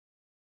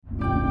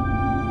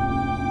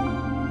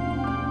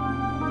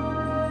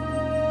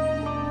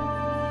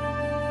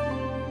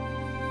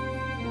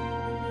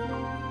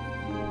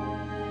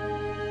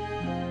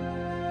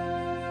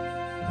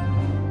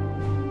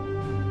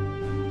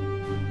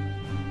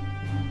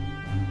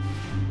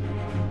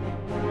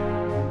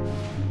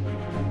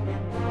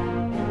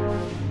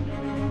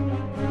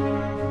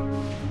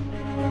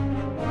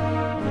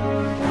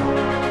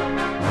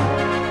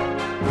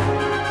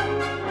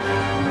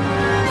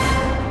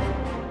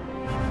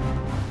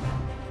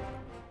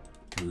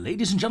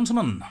Ladies and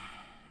gentlemen,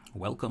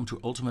 welcome to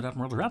Ultimate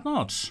Admiral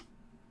Dreadnoughts,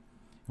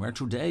 where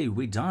today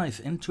we dive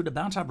into the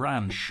beta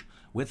branch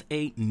with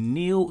a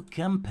new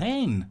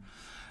campaign.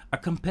 A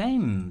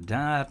campaign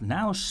that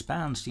now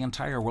spans the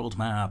entire world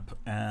map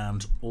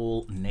and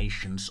all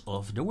nations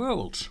of the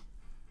world.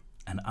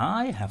 And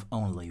I have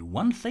only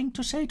one thing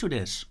to say to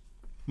this.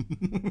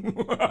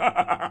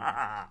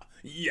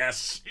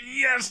 Yes,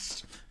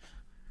 yes!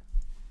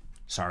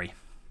 Sorry,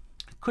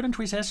 couldn't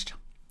resist.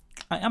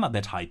 I am a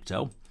bit hyped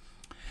though.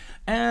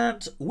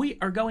 And we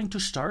are going to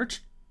start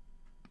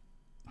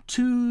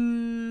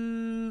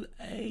to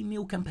a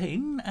new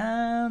campaign,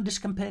 and this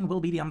campaign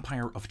will be the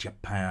Empire of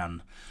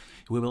Japan.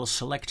 We will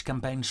select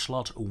campaign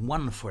slot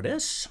 1 for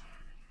this.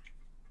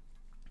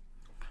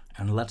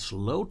 And let's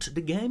load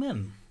the game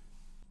in.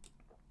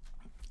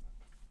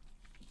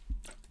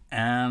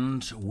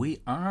 And we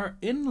are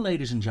in,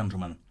 ladies and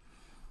gentlemen.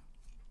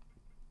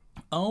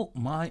 Oh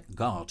my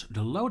god,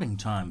 the loading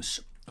times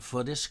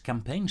for this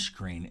campaign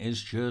screen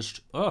is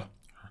just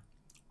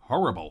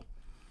horrible.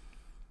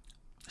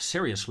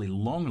 Seriously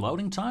long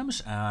loading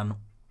times, and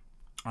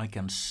I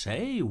can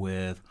say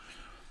with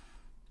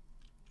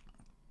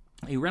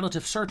a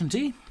relative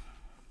certainty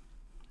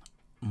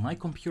my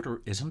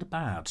computer isn't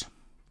bad.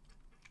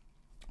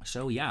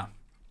 So yeah,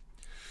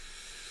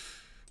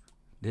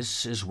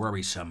 this is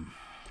worrisome.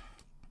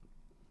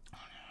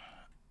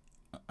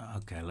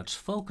 Okay, let's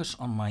focus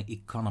on my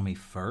economy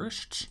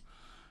first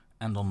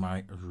and on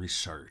my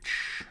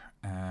research,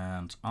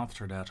 and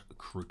after that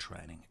crew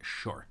training.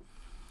 Sure,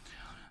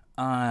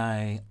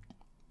 I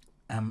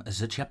am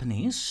the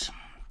Japanese.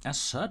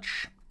 As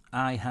such,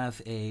 I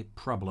have a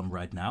problem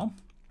right now.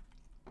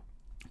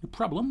 The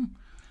problem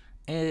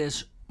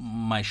is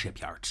my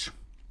shipyards.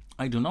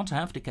 I do not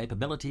have the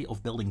capability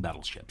of building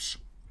battleships.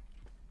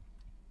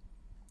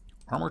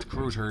 Armored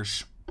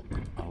cruisers,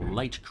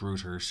 light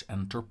cruisers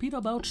and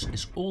torpedo boats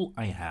is all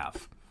I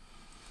have.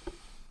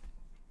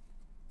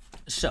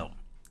 So,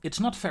 it's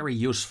not very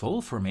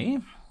useful for me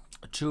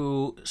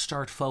to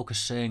start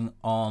focusing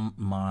on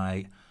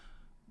my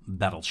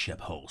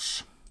battleship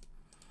hulls.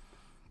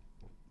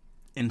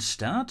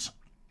 Instead,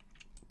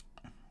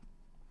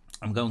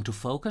 I'm going to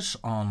focus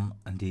on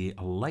the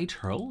light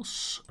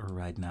hulls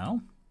right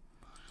now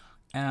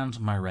and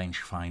my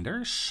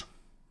rangefinders.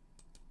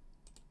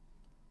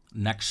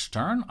 Next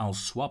turn I'll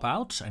swap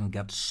out and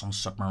get some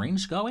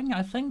submarines going,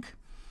 I think.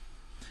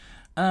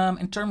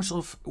 In terms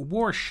of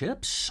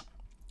warships,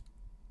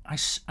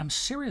 I'm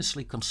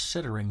seriously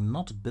considering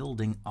not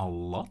building a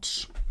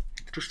lot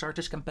to start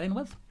this campaign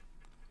with.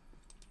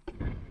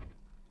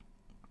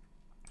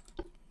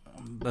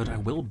 But I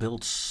will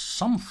build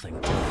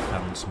something to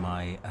defend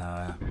my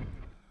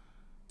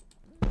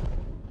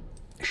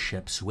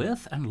ships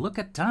with. And look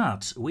at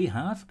that, we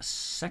have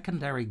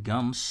secondary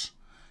guns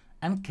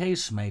and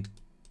casemate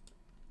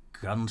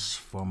guns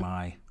for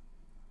my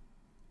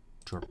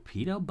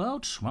torpedo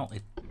boats. Well,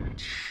 it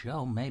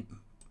shall maybe,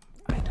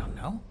 I don't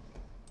know.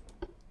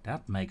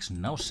 That makes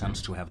no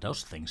sense to have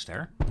those things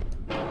there.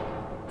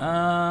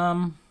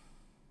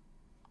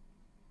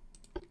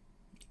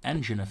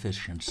 Engine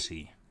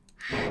efficiency.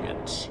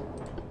 Shit.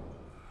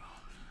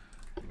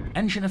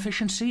 Engine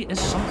efficiency is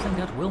something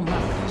that will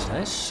matter these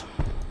days.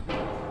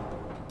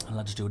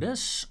 Let's do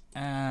this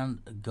and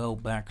go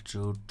back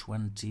to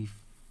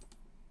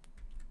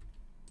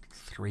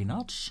 23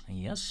 knots.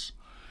 Yes.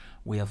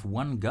 We have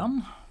 1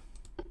 gun.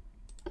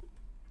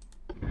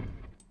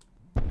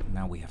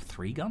 Now we have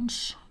 3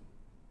 guns.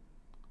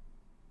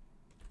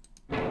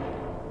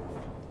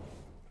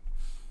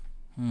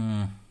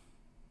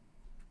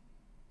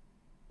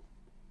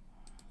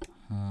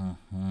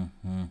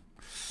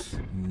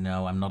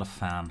 No, I'm not a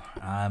fan.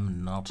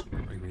 I'm not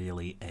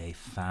really a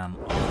fan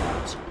of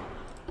that.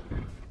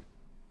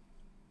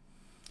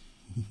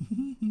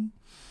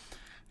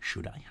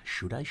 Should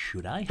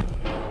I?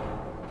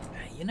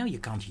 You know you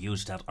can't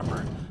use that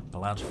upper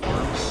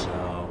platform,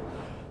 so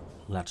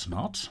let's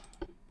not.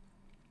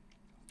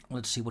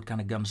 Let's see, what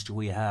kind of guns do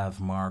we have?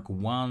 Mark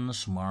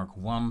 1s,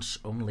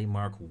 only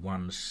Mark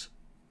 1s.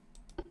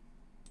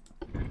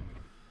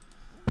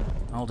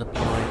 I'll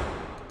deploy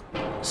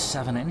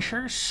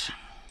 7-inchers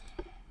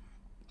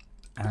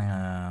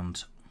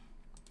and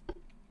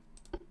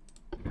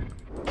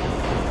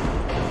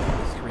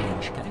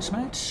 3-inch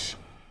casemates,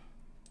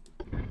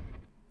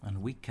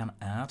 and we can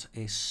add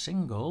a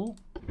single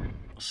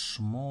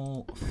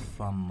small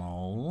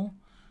funnel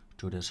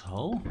to this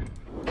hull.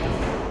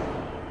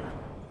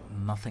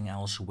 Nothing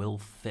else will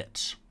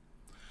fit.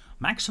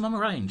 Maximum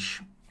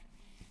range.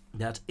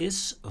 That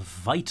is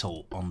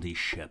vital on these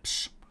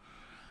ships.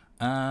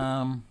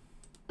 Barbette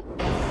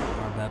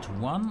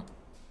 1.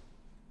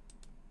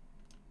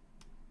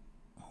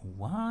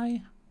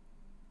 Why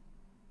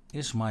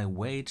is my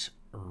weight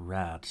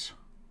red?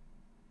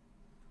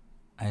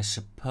 I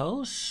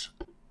suppose...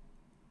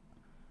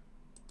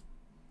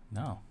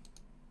 No.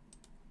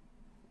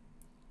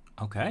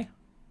 Okay.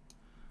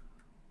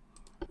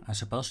 I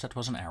suppose that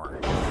was an error.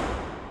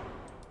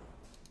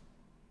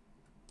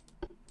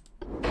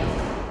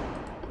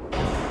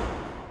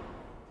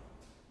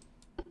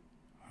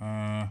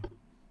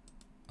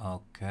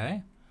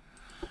 Okay.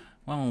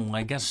 Well,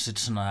 I guess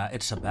it's a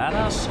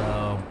badass,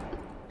 so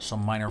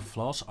some minor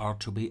flaws are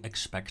to be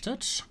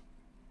expected.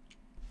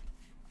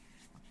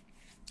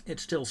 It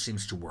still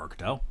seems to work,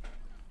 though,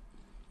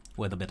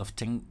 with a bit of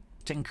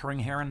tinkering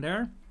here and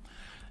there.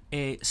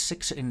 A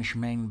 6-inch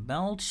main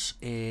belt,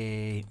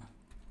 a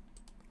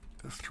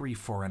 3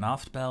 fore and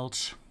aft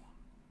belt,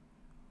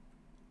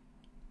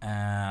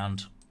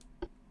 and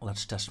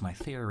let's test my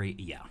theory.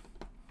 Yeah.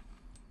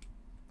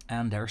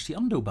 And there's the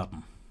undo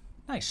button.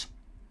 Nice.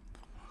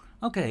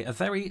 Okay, a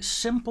very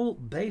simple,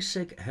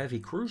 basic heavy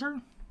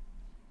cruiser.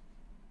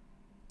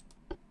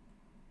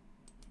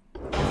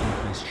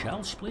 Increased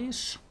shells,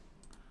 please.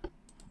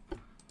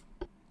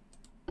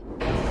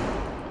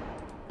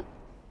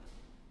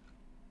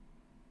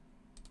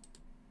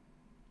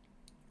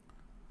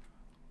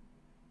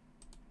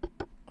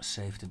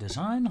 Save the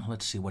design.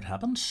 Let's see what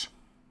happens.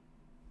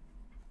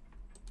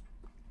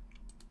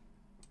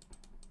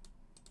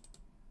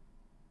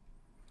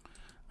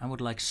 I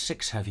would like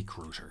 6 heavy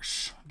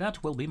cruisers.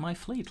 That will be my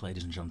fleet,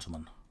 ladies and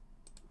gentlemen.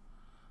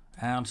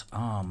 And,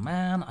 oh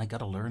man, I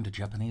gotta learn the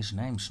Japanese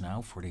names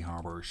now for the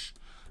harbors.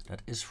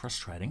 That is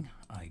frustrating.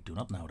 I do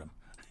not know them.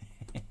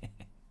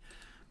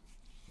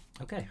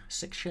 Okay,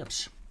 6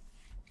 ships.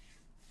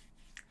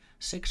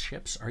 6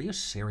 ships, are you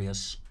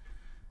serious?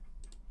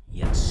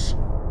 Yes.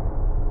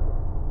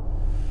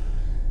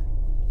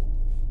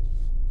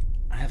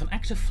 I have an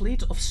active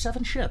fleet of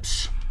 7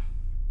 ships.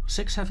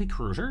 6 heavy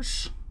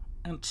cruisers.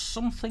 And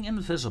something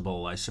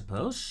invisible, I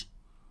suppose.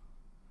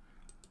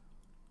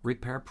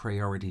 Repair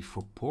priority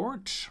for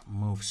port.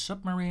 Move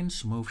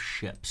submarines, move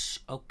ships.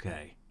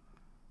 Okay.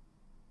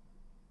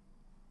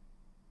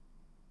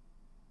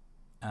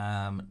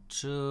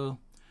 2,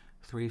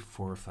 3,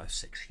 4, 5,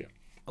 6. Yeah.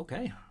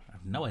 Okay. I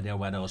have no idea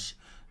where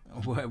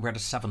the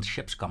 7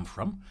 ships come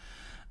from.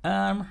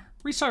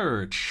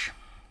 Research.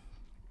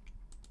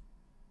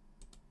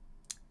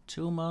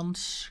 2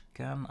 months.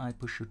 Can I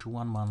push you to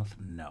 1 month?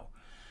 No.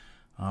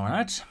 All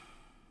right.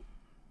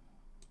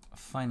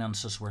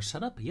 Finances were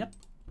set up. Yep.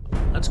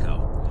 Let's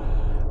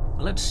go.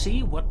 Let's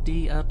see what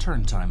the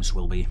turn times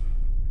will be.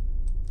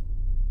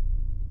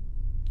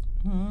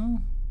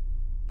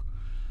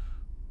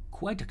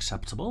 Quite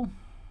acceptable.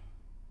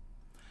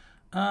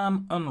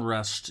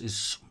 Unrest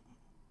is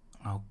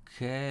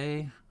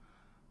okay.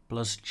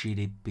 Plus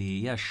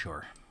GDP. Yeah,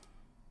 sure.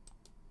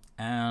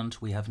 And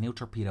we have new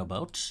torpedo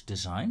boat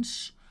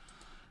designs.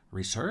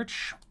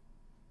 Research.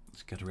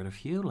 Let's get rid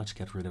of you. Let's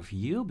get rid of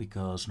you,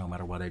 because no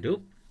matter what I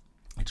do,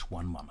 it's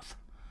 1 month.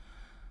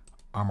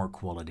 Armor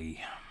quality.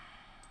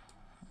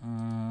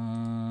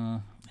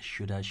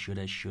 Should I?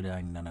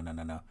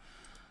 No.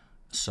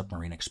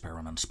 Submarine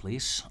experiments,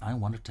 please. I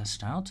want to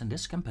test out in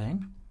this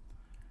campaign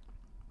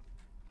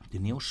the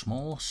new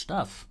small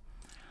stuff.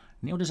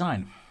 New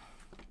design.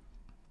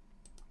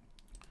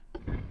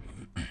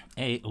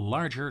 A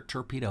larger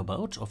torpedo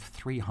boat of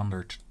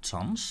 300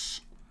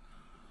 tons.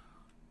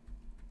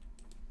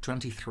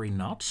 23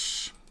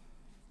 knots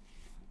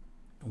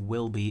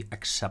will be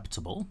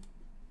acceptable.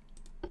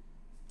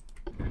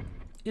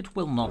 It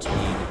will not be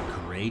the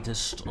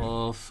greatest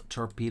of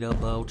torpedo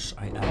boats,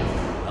 I am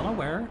well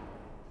aware.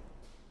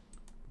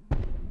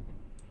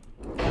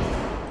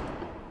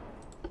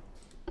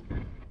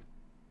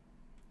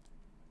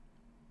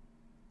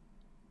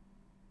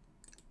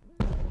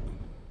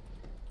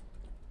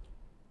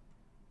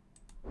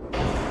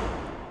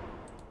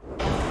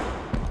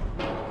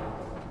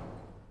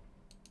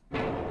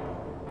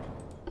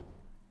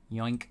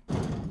 Yoink.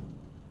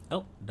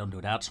 Oh, don't do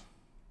that.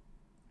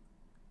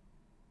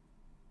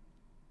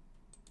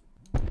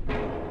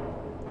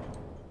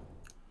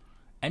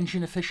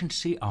 Engine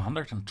efficiency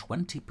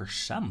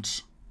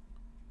 120%.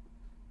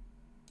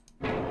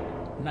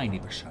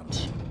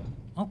 90%.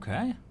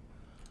 Okay.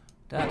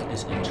 That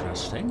is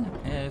interesting.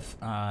 If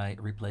I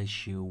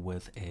replace you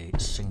with a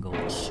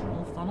single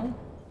small funnel,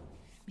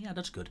 yeah,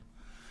 that's good.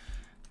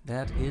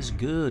 That is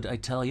good, I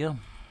tell you.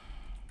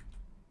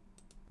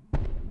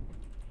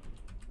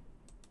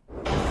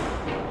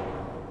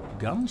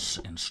 Guns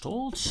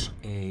installed,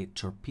 a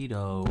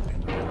torpedo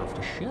in the rear of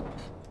the ship,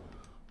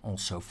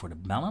 also for the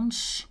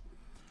balance.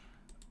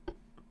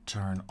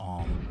 Turn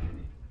on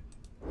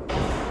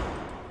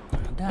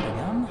that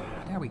again.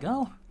 There we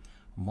go.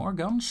 More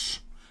guns.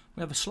 We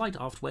have a slight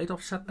aft weight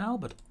offset now,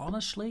 but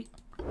honestly,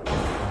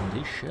 on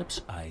these ships,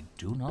 I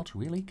do not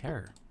really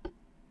care.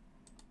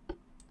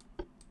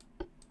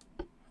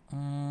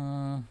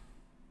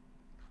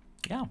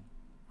 Yeah.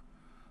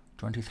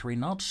 23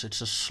 knots.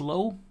 It's a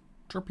slow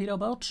torpedo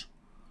boat,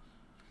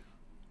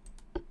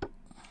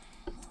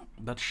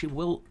 but she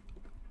will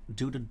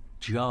do the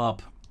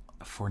job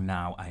for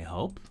now, I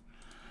hope.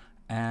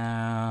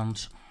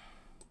 And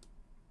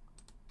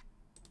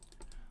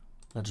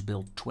let's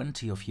build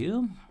 20 of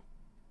you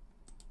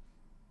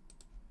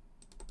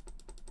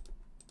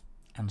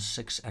and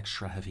 6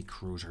 extra heavy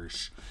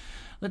cruisers.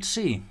 Let's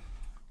see.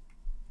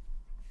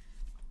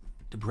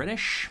 The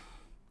British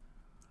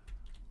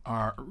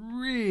are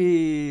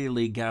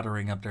really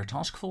gathering up their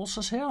task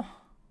forces here.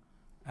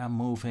 are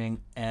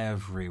moving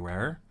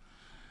everywhere.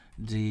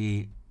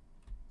 The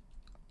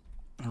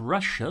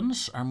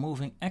Russians are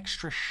moving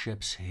extra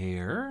ships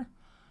here,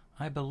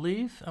 I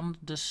believe, and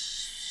the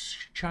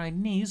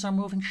Chinese are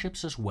moving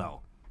ships as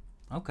well.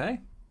 Okay.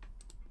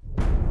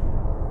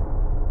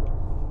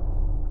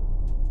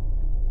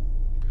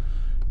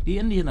 The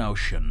Indian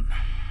Ocean.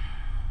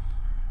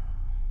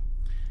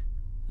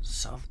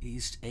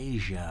 Southeast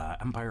Asia,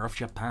 Empire of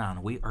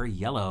Japan, we are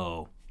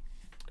yellow.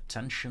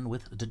 Tension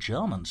with the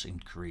Germans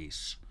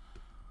increase.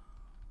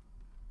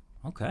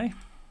 Okay.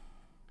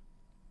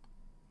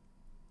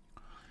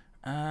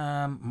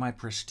 My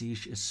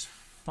prestige is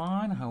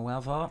fine,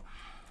 however,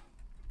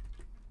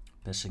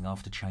 pissing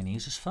off the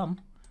Chinese is fun,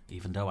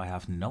 even though I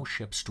have no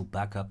ships to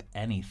back up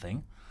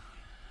anything.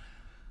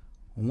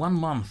 1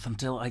 month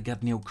until I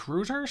get new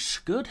cruisers,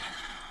 good.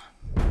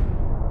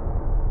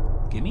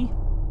 Gimme.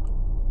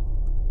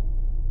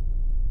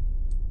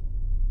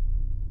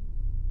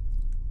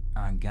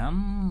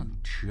 Again,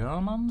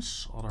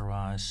 Germans,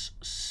 otherwise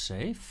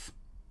safe.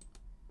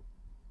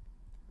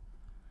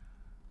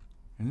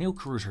 New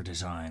cruiser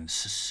designs,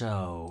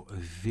 so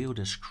view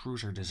this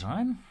cruiser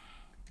design.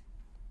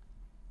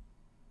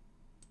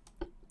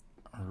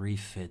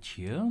 Refit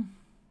you.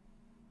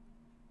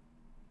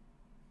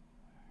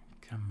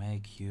 Can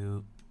make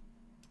you...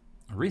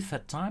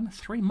 Refit time,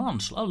 3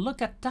 months. Oh,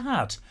 look at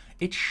that!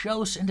 It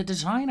shows in the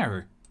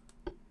designer.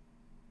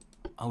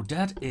 Oh,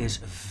 that is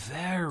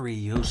very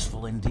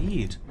useful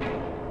indeed.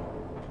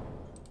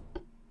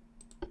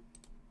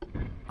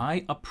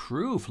 I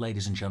approve,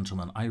 ladies and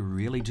gentlemen, I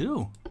really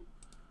do.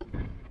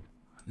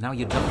 Now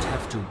you don't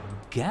have to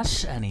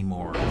guess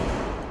anymore.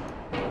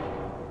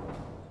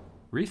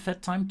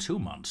 Refit time 2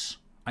 months.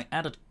 I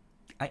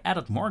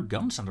added more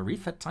guns and the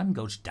refit time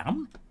goes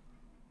down?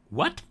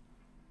 What?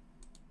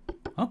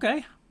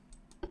 Okay.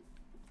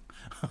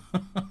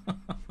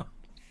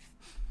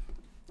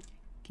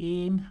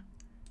 Game.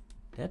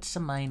 That's a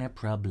minor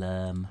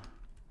problem.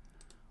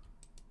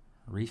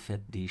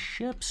 Refit these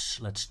ships.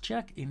 Let's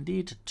check.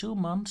 Indeed, 2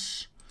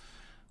 months.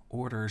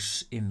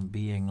 Orders in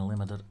being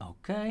limited.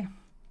 Okay.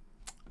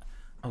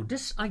 Oh,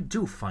 this I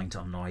do find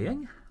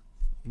annoying.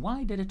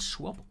 Why did it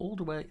swap all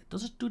the way?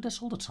 Does it do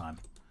this all the time?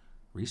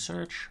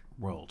 Research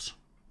worlds.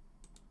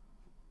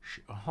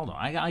 Hold on,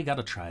 I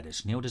gotta try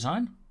this. New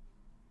design?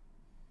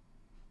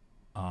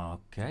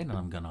 Okay, then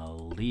I'm gonna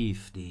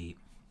leave the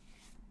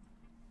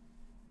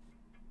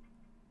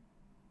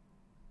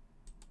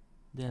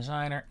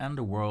designer and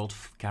the world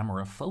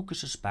camera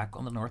focuses back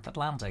on the North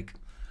Atlantic.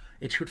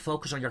 It should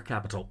focus on your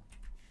capital.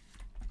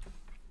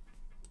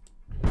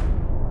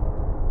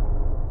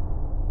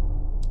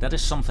 That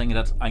is something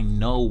that I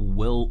know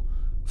will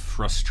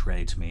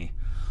frustrate me.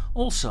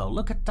 Also,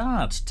 look at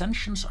that.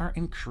 Tensions are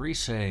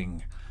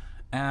increasing.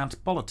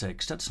 And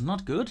politics, that's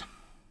not good.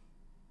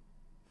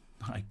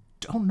 I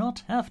do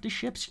not have the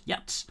ships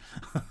yet.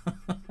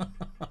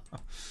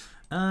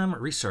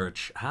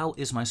 Research. How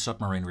is my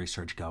submarine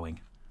research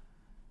going?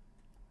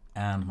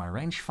 And my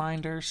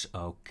rangefinders,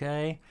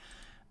 okay.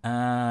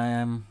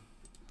 Yeah,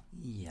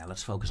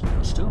 let's focus on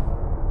those two.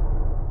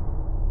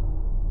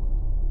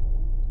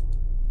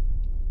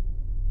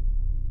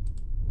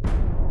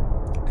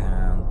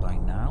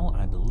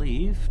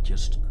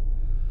 Just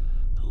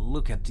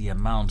look at the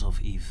amount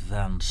of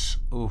events.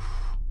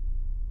 Oof.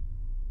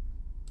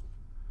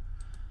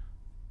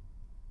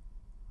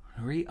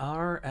 We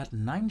are at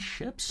 9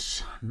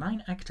 ships,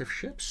 9 active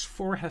ships,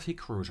 4 heavy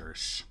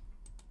cruisers.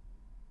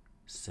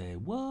 Say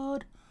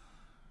what?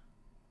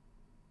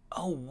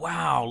 Oh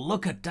wow,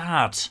 look at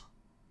that!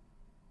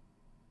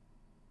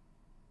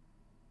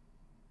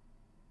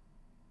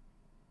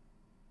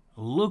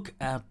 Look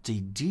at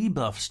the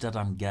debuffs that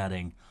I'm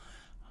getting.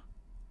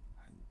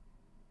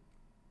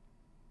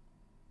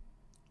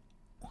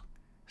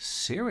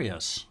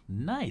 Serious.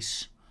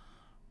 Nice.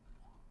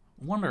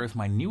 Wonder if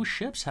my new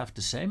ships have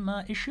the same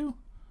issue?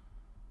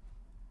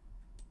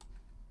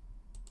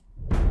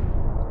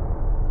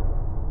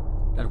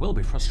 That will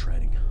be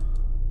frustrating.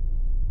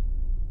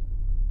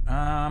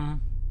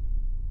 I'm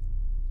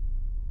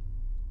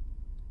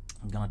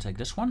gonna take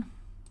this one.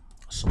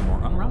 Some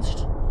more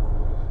unrest.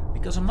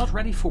 Because I'm not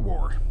ready for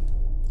war.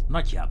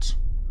 Not yet.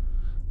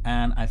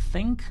 And I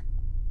think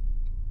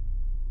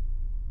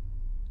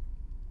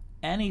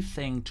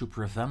anything to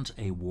prevent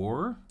a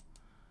war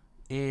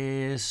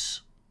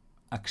is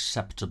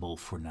acceptable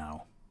for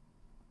now.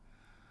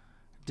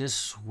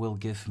 This will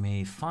give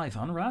me 5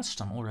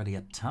 unrest. I'm already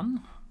at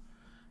 10.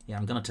 Yeah,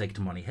 I'm gonna take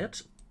the money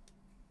hit.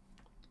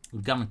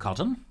 Gun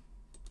cotton.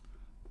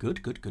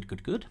 Good, good, good,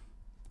 good, good.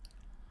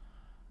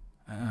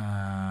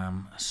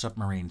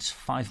 Submarines,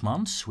 5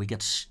 months. We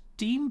get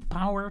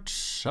steam-powered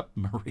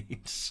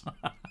submarines.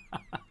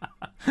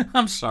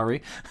 I'm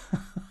sorry.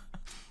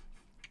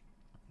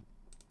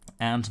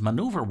 And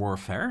maneuver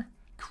warfare,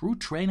 crew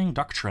training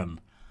doctrine.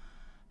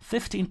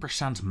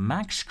 15%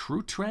 max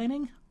crew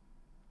training,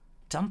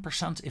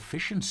 10%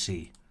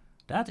 efficiency.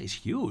 That is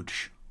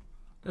huge.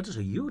 That is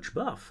a huge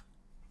buff.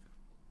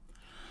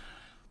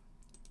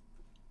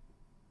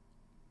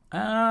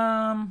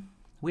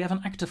 We have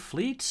an active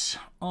fleet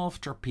of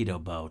torpedo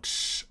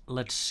boats.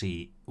 Let's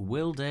see,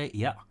 will they...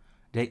 Yeah,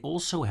 they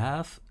also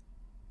have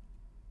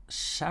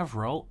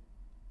several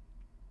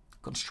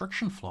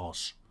construction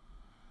flaws.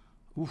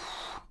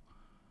 Oof.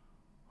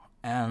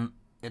 And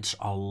it's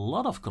a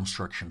lot of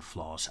construction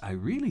flaws. I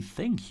really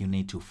think you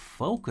need to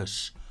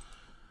focus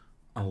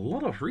a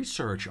lot of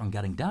research on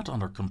getting that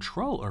under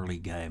control early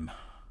game.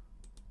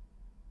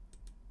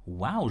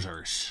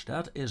 Wowzers,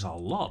 that is a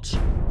lot.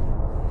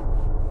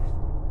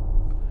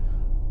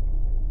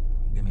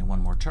 Give me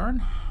one more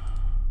turn.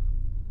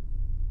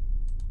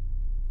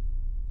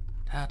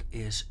 That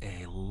is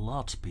a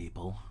lot,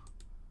 people.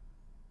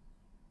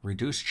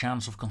 Reduced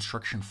chance of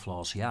construction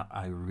flaws. Yeah,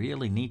 I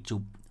really need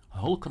to...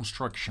 Whole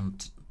construction.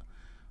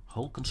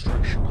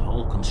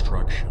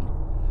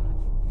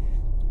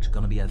 It's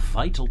gonna be a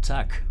vital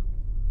tech.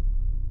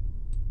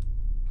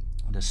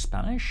 The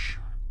Spanish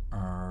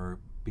are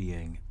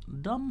being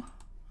dumb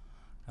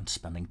and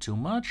spending too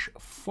much.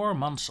 4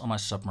 months on my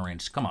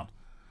submarines. Come on.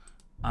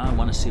 I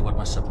want to see what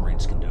my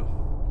submarines can do.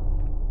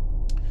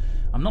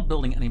 I'm not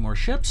building any more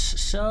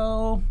ships,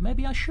 so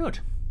maybe I should.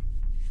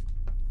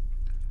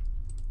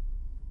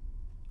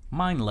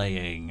 Mine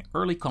laying.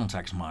 Early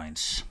contact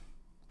mines.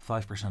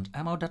 5%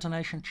 ammo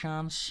detonation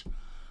chance.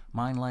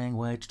 Mine laying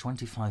weight.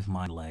 25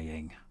 mine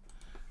laying.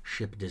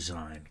 Ship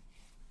design.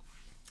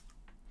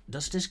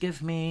 Does this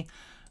give me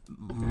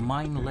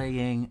mine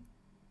laying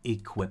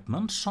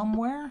equipment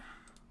somewhere?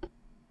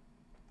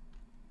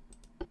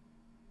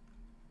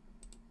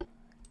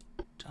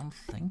 Don't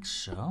think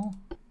so.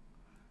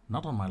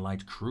 Not on my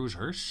light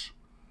cruisers.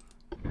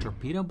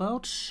 Torpedo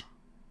boats?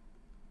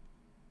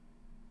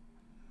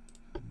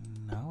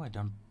 No, I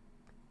don't.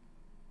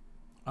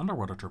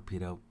 Underwater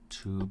torpedo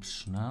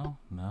tubes? No,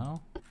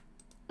 no.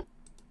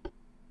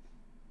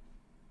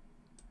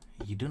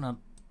 You do not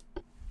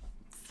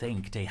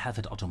think they have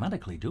it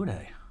automatically, do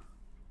they?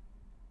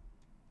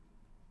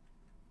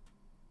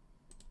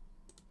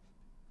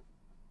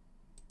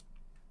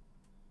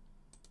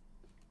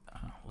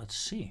 Let's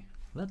see.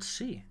 Let's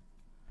see.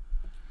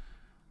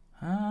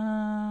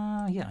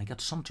 Yeah, I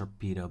got some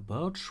torpedo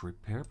boats.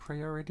 Repair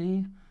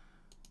priority.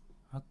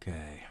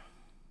 Okay.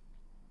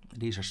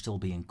 These are still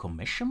being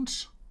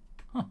commissioned.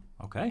 Huh,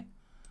 okay.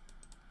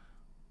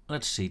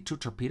 Let's see. 2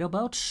 torpedo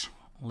boats.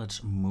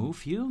 Let's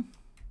move you.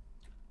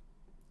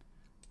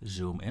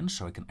 Zoom in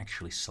so I can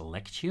actually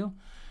select you.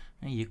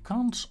 And you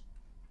can't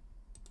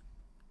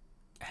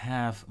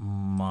have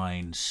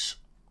mines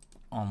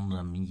on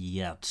them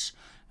yet.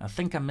 I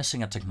think I'm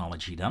missing a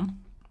technology then.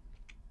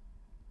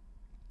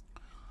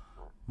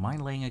 Mine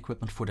laying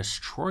equipment for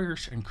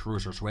destroyers and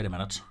cruisers. Wait a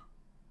minute.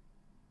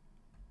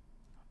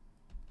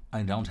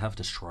 I don't have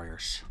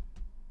destroyers.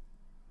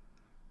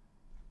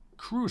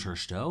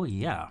 Cruisers though,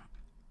 yeah.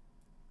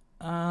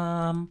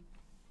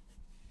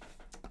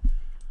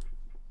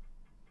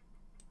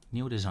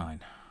 New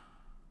design.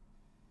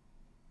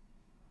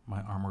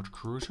 My armored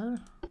cruiser.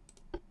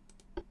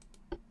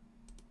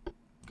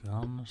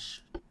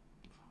 Guns.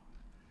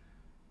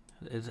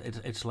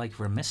 It's like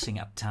we're missing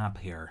a tab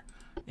here.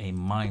 A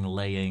mine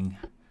laying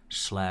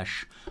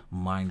 /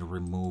 mine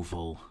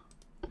removal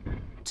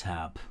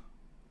tab.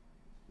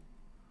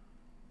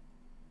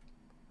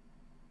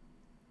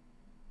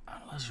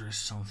 Unless there is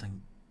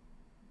something.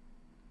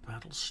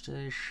 Battle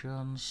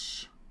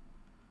stations.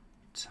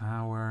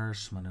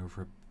 Towers.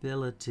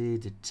 Maneuverability.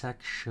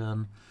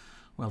 Detection.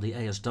 Well, the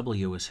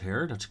ASW is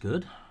here. That's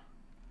good.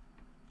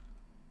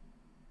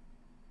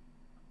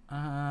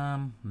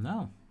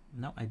 No.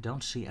 No, I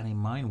don't see any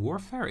mine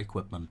warfare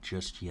equipment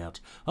just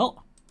yet.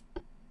 Oh!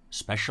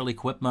 Special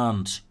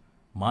equipment.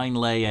 Mine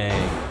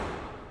laying.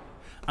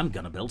 I'm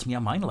gonna build me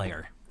a mine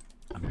layer.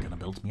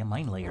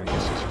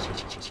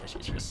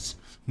 Yes.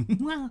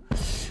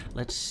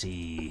 Let's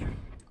see.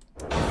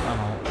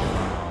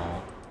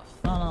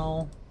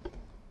 Funnel.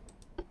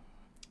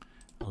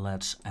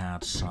 Let's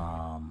add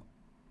some...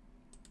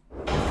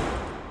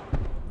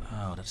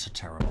 Oh, that's a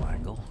terrible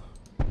angle.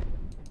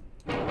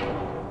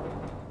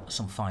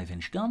 Some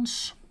 5-inch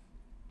guns.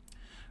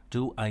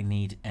 Do I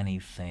need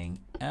anything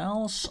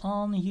else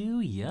on you?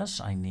 Yes,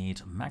 I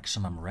need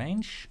maximum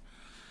range.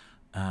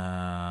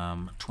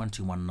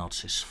 21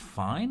 knots is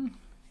fine.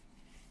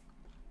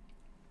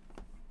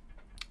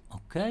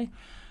 Okay.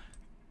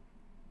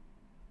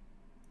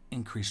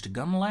 Increase the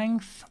gun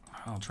length.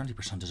 Oh,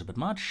 20% is a bit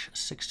much.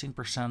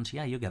 16%.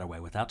 Yeah, you get away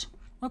with that.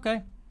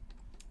 Okay.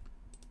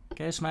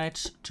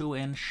 Casemates,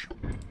 2-inch.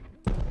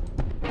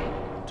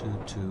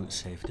 2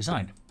 safe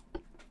design.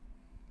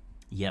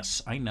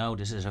 Yes, I know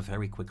this is a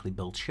very quickly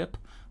built ship.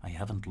 I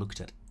haven't looked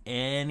at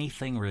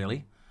anything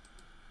really.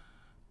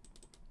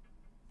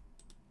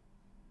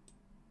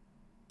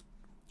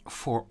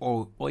 For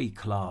OI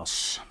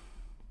class.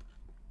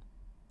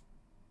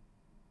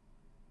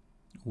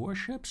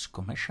 Warships,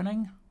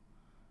 commissioning.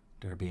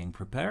 They're being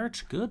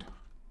prepared, good.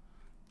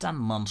 10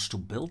 months to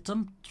build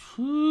them.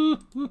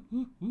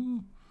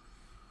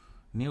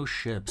 New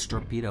ships,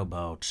 torpedo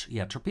boats.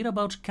 Yeah, torpedo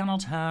boats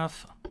cannot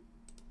have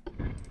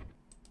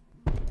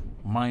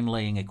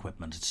mine-laying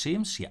equipment, it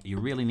seems. Yeah, you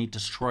really need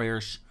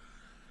destroyers.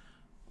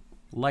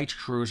 Light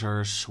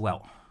cruisers,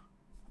 well,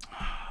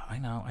 I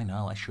know,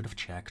 I should have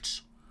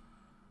checked.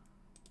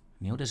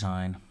 New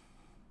design.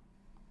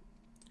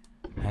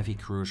 Heavy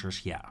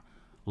cruisers, yeah.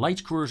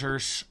 Light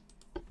cruisers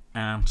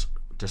and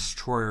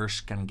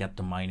destroyers can get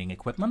the mining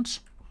equipment.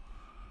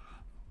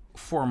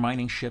 4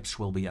 mining ships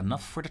will be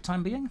enough for the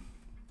time being.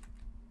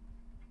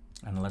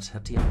 And let's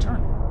hit the end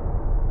turn.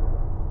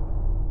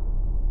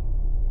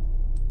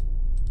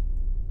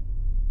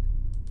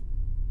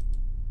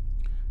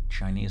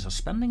 Chinese are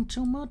spending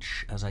too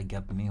much as I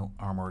get new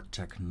armor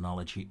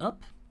technology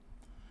up.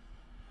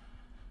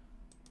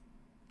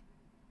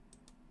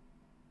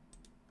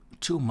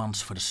 2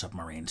 months for the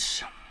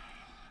submarines.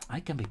 I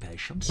can be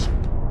patient.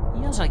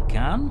 Yes, I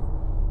can.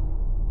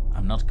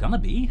 I'm not gonna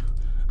be.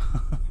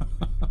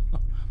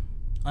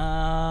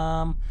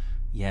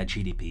 Yeah,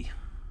 GDP.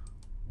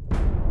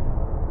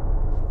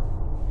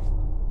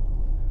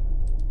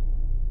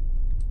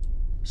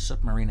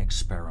 Submarine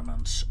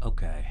experiments.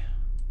 Okay.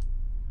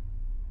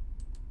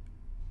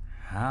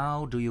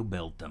 How do you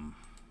build them?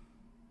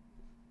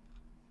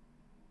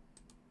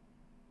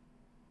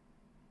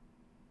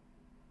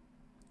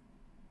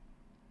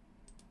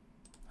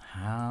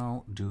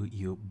 How do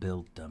you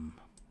build them?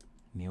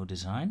 New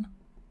design?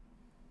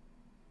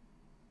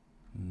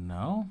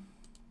 No.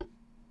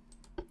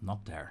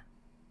 Not there.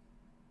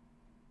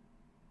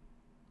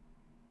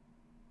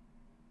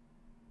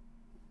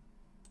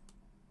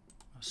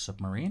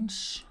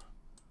 Submarines.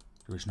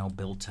 There is no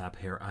build tab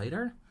here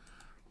either.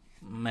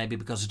 Maybe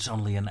because it's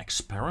only an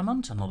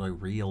experiment and not a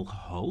real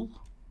hull.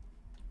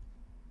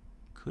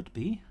 Could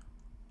be.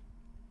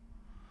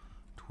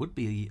 It would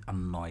be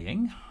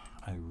annoying.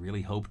 I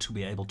really hope to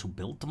be able to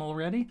build them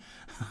already.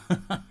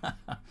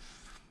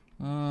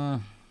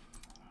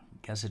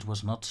 Guess it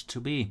was not to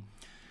be.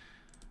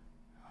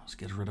 Let's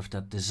get rid of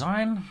that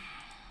design.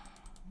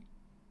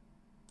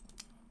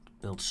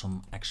 Build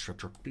some extra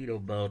torpedo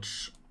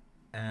boats.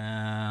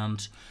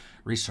 And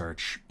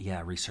research.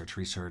 Yeah,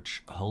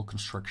 research. Hull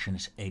construction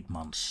is 8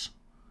 months.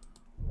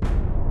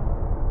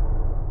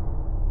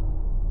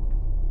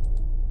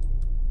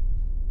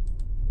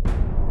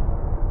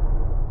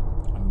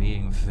 I'm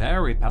being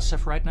very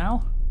passive right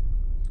now.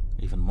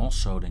 Even more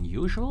so than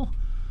usual.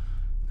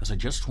 Because I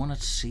just wanted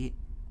to see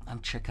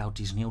and check out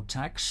these new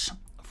tags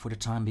for the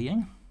time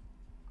being.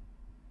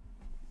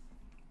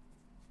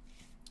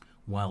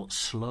 While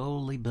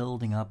slowly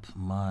building up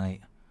my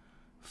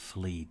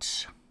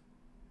fleets.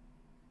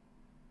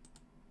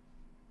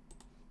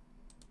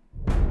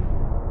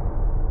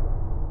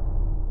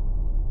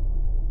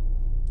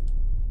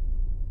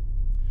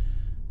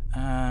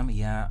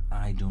 Yeah,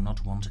 I do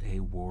not want a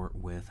war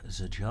with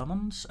the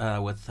Germans,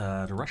 with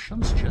the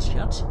Russians just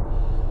yet.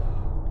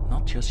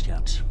 Not just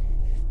yet.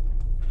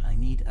 I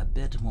need a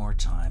bit more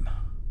time.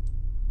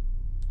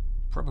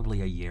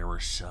 Probably a year or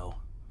so.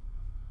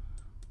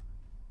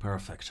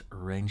 Perfect.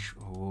 Range.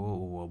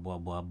 Oh,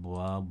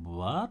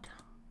 what?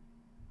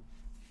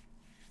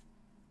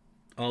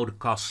 Oh, the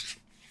cost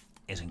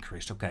is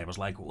increased. Okay, I was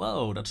like,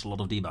 whoa, that's a lot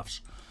of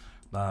debuffs.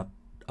 But,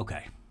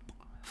 okay.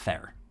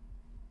 Fair.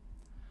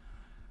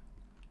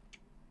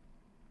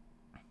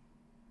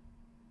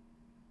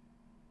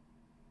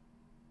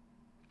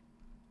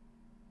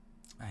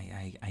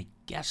 I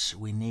guess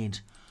we need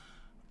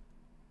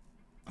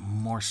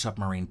more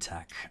submarine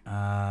tech.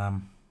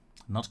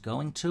 Not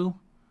going to.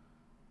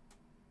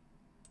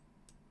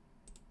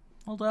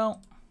 Although,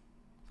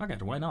 fuck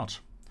it, why not?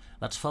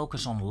 Let's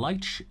focus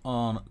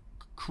on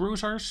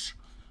cruisers,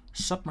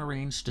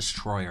 submarines,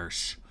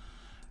 destroyers.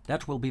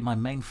 That will be my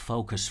main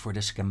focus for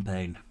this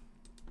campaign.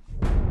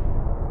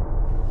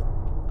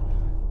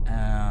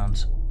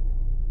 And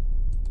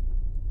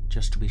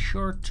just to be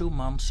sure, 2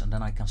 months, and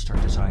then I can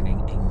start designing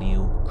a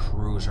new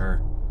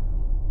cruiser.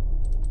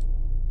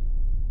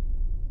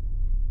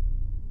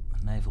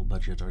 Naval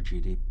budget or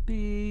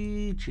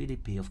GDP?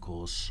 GDP, of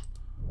course.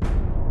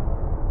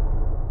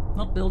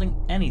 Not building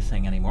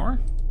anything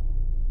anymore.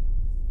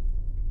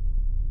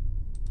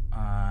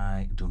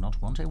 I do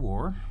not want a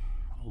war.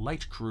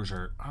 Light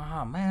cruiser.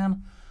 Ah,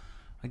 man.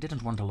 I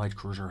didn't want a light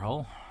cruiser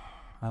hull.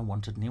 I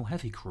wanted new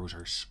heavy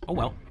cruisers. Oh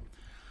well.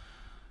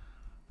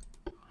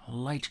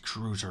 Light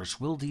cruisers.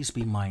 Will these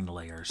be mine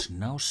layers?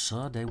 No,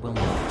 sir, they will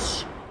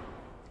not.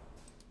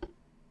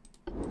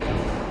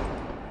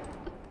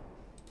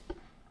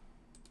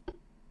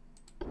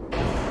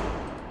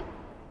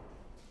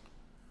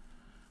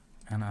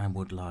 And I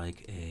would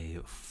like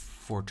a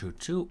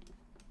 422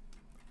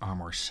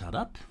 armor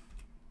setup.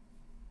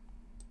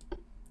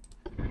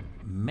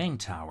 Main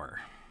tower.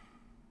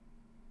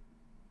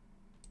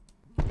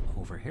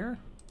 Over here.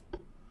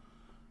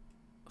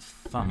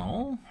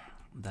 Funnel.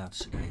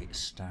 That's a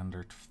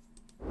standard.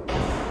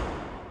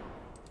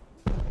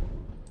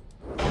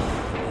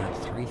 Add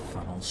 3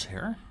 funnels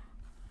here.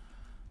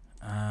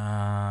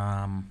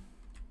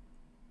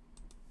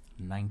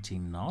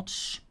 19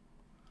 knots.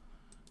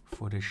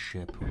 For this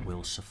ship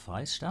will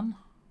suffice then.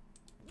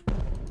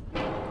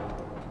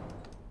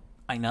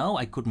 I know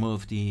I could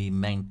move the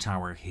main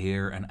tower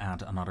here and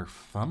add another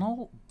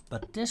funnel,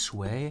 but this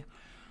way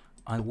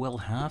I will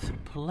have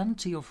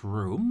plenty of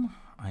room,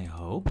 I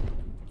hope.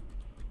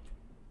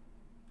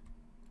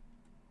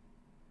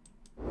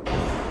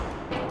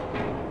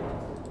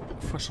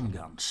 For some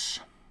guns.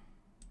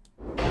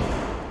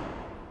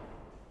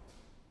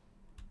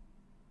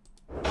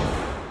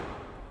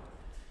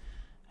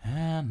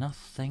 And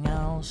nothing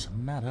else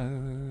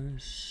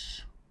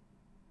matters.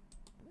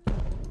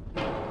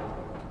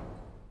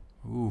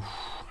 Ooh,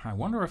 I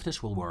wonder if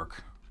this will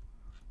work.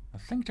 I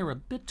think they're a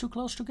bit too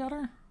close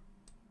together.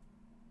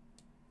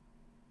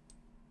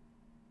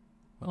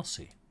 We'll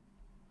see.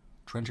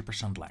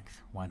 20%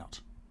 length, why not?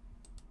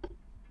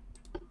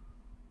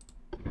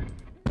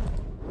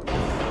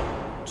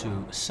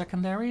 2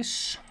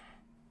 secondaries.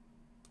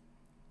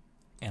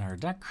 Inner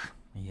deck,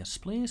 yes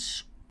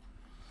please.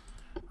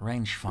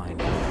 Rangefinder,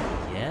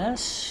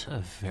 yes,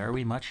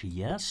 very much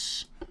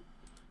yes.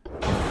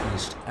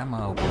 Increased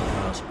ammo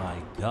because by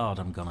God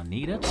I'm gonna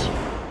need it.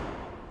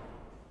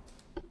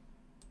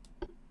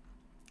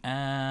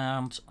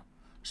 And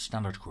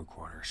standard crew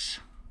quarters.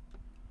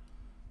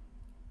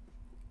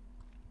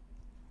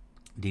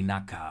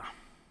 Dinaka.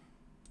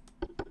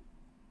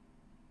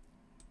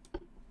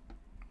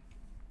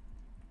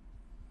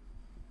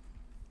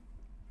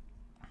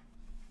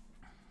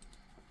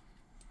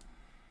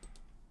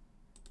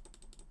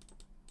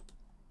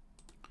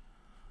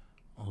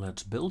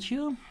 Let's build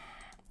you.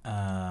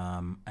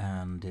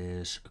 And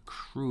this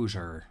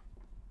cruiser.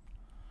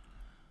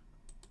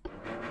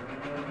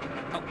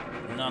 Oh,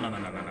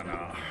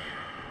 no.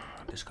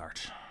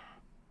 Discard.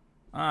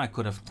 I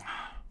could have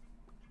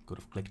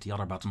clicked the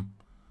other button.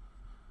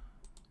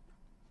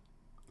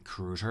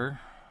 Cruiser.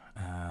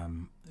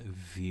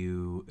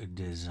 View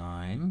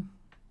design.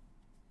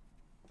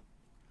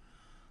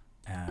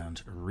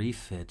 And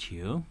refit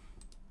you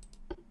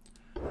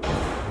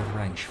with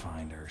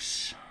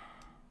rangefinders.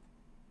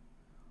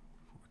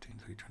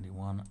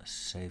 321,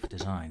 save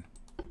design.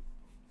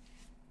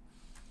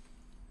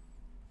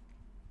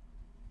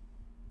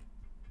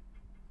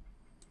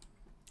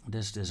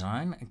 This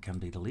design can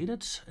be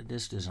deleted.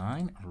 This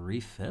design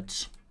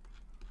refits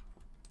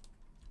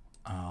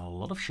a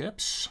lot of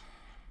ships.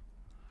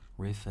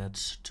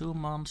 Refits 2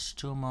 months,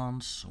 2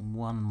 months,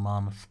 1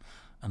 month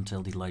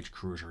until the light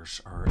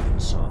cruisers are in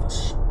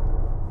service.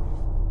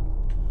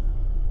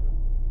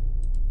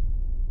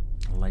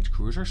 Light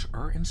cruisers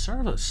are in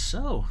service,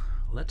 so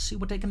let's see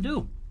what they can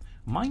do.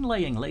 Mine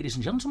laying, ladies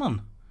and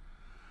gentlemen.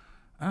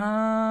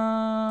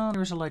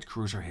 There's a light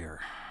cruiser here.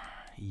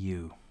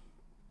 You.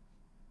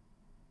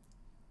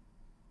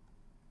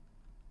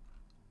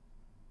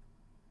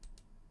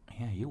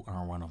 Yeah, you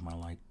are one of my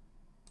light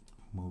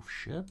move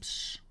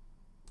ships.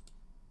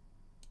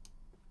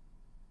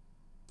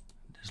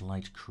 This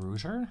light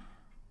cruiser.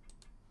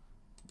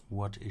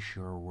 What is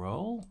your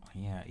role?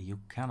 Yeah, you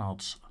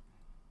cannot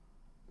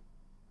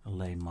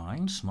lay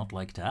mines, not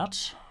like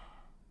that.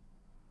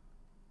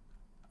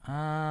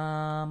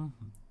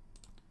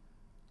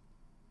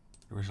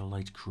 There is a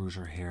light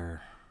cruiser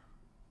here.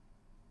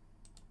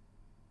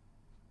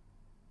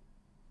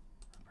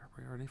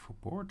 Priority for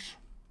ports.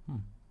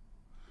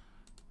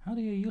 How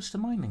do you use the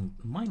mine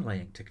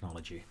laying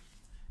technology?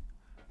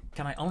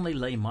 Can I only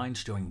lay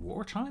mines during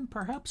wartime,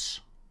 perhaps?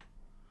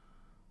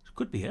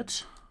 Could be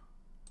it.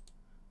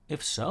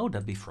 If so,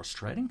 that'd be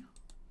frustrating.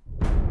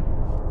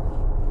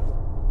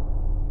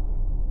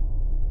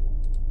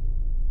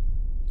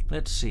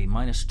 Let's see,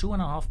 minus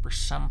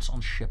 2.5%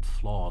 on ship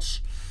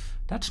flaws.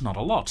 That's not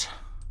a lot.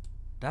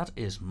 That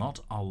is not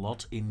a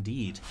lot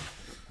indeed.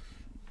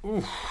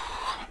 Oof.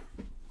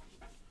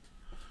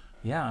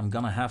 Yeah, I'm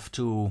gonna have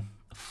to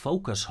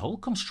focus hull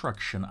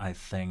construction, I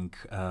think,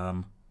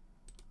 a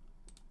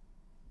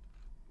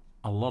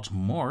lot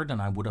more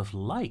than I would have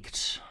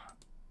liked.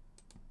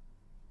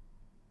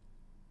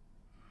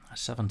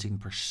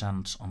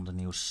 17% on the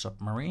new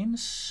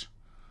submarines.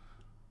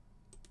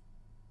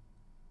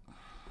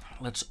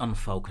 Let's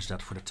unfocus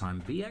that for the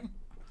time being.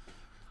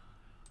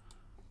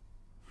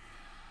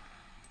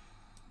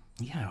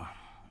 Yeah,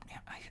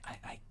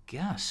 I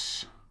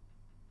guess.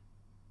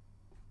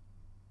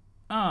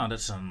 Ah,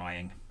 that's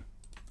annoying.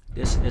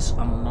 This is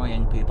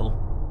annoying, people.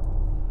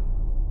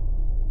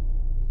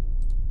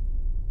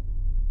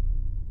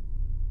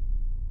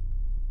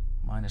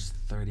 Minus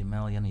 30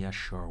 million, yeah,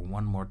 sure.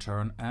 One more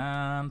turn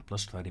and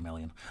plus 30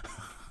 million.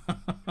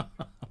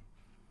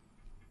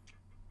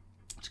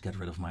 Let's get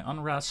rid of my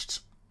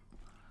unrest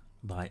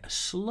by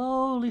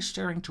slowly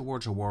steering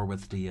towards a war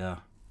with the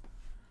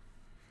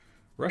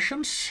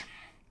Russians.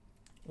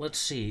 Let's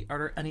see, are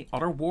there any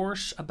other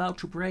wars about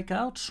to break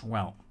out?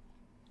 Well,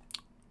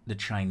 the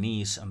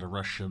Chinese and the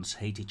Russians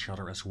hate each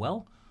other as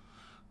well.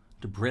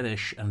 The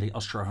British and the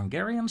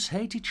Austro-Hungarians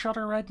hate each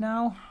other right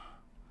now.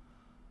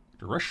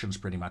 The Russians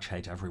pretty much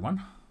hate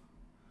everyone.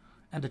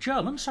 And the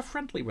Germans are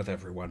friendly with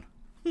everyone.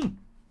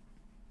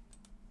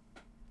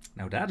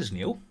 Now that is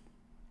new.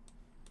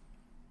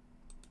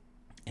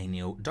 A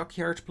new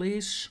dockyard,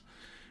 please.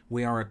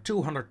 We are at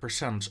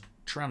 200%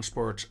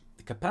 transport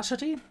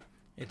capacity.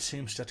 it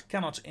seems that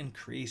cannot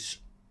increase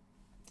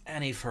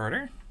any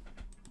further.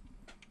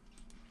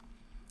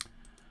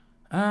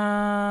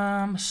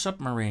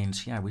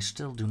 Submarines. Yeah, we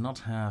still do not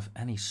have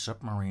any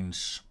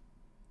submarines.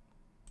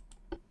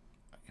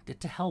 Did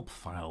the help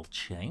file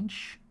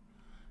change?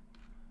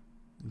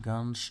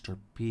 Guns,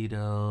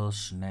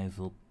 torpedoes,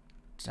 naval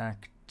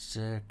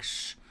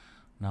tactics.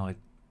 No, I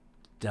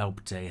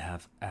doubt they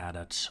have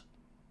added.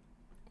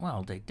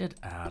 Well, they did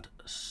add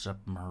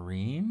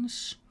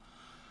submarines.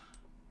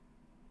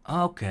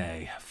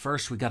 Okay,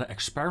 first we gotta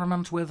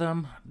experiment with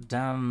them,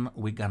 then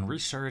we can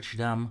research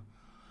them,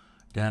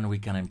 then we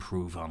can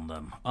improve on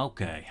them.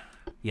 Okay,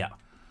 yeah.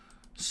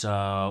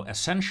 So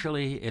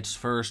essentially it's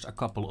first a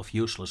couple of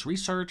useless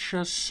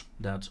researches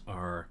that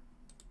are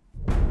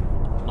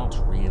not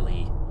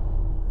really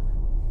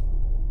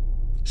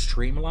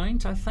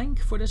streamlined, I think,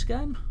 for this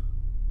game.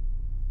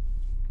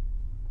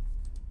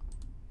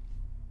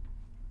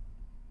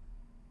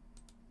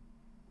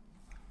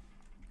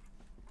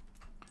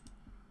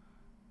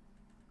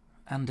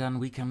 And then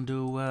we can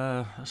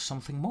do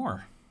something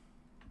more.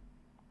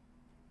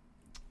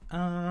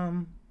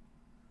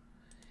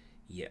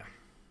 Yeah.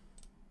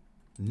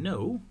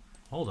 No,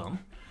 hold on.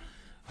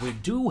 We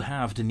do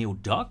have the new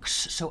docks,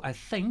 so I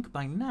think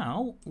by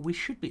now we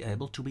should be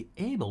able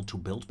to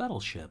build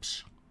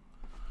battleships.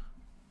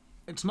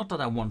 It's not that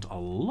I want a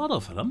lot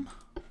of them,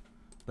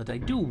 but I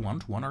do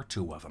want 1 or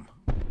 2 of them.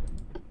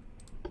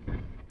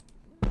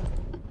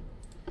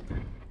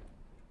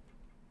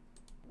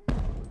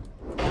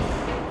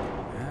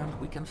 And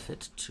we can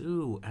fit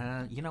 2.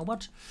 You know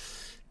what?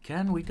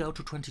 Can we go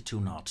to 22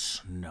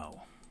 knots?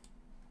 No.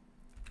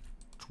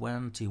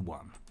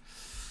 21.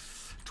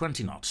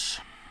 20 knots.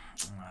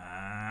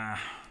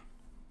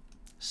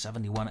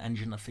 71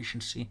 engine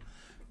efficiency.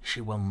 She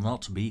will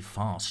not be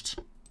fast.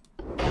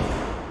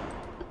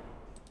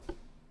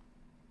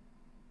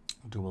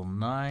 Dual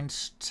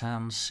 9s,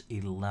 10s,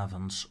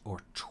 11s,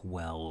 or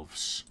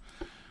 12s.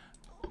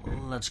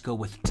 Let's go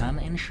with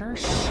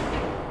 10-inchers.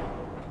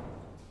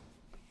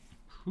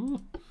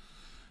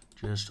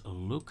 Just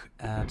look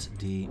at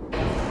the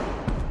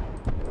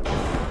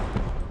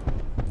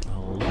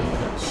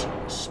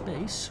limited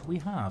space we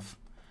have.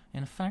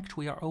 In fact,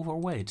 we are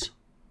overweight.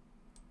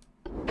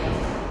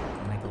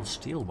 Nickel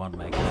steel won't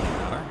make it any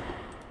better.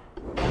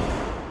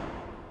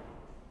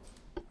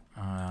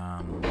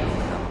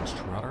 Balanced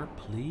rudder,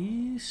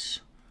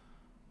 please.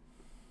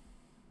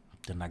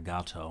 The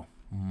Nagato.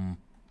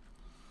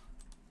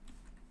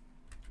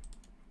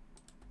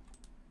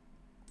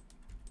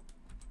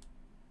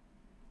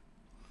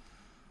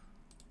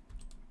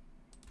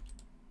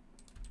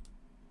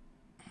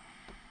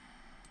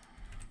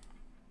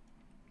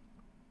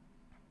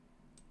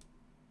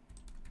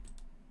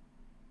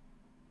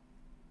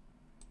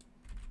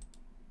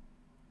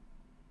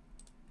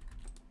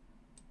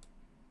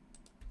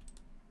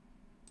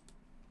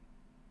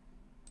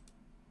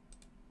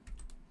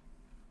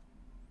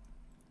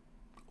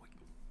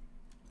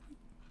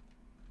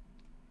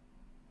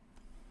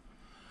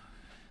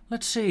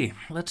 Let's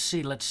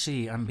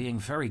see. I'm being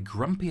very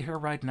grumpy here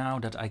right now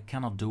that I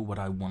cannot do what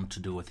I want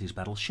to do with these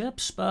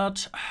battleships,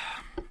 but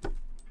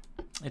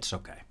it's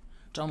okay.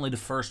 It's only the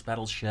first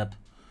battleship.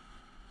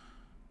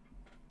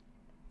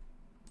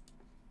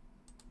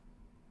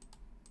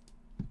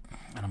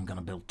 And I'm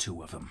gonna build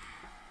 2 of them.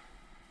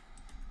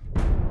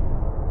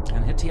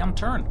 And hit the end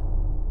turn.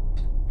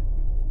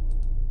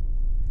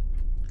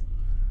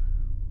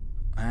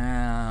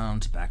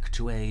 And back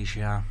to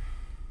Asia.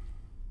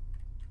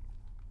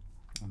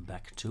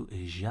 Back to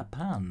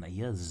Japan,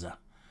 yes.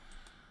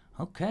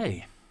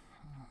 Okay.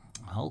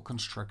 Hull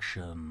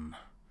construction.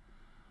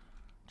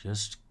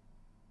 Just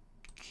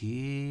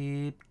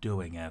keep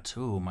doing it.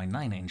 Ooh, my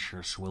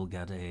 9-inchers will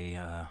get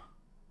a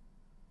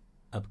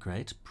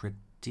upgrade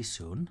pretty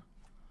soon.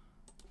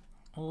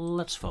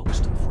 Let's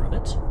focus them for a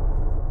bit.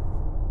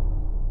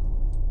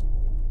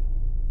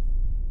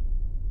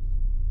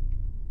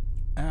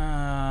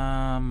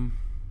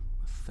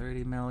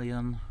 $30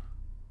 million.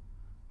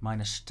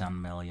 Minus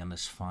 10 million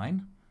is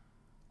fine.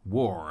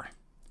 War.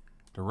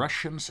 The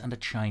Russians and the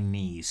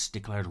Chinese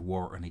declared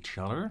war on each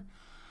other.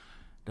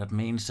 That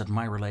means that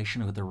my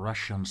relation with the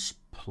Russians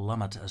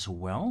plummet as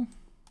well.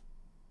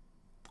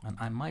 And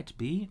I might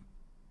be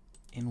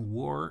in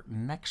war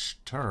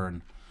next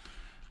turn.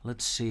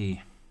 Let's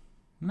see.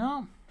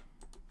 No.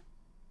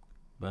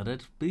 But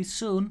it'll be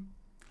soon.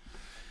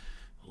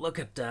 Look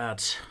at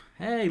that.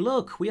 Hey,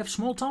 look, we have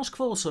small task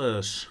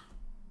forces.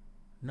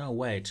 No,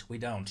 wait, we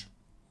don't.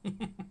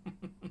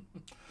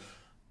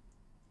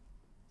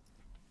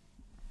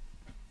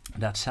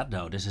 That said,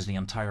 though, this is the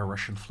entire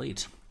Russian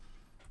fleet.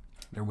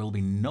 There will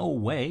be no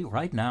way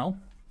right now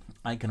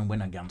I can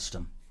win against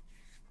them.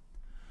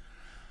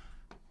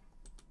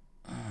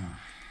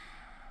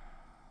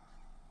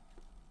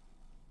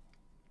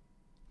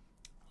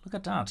 Look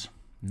at that.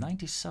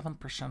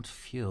 97%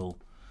 fuel.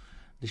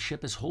 The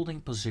ship is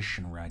holding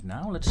position right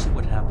now. Let's see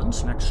what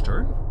happens next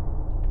turn.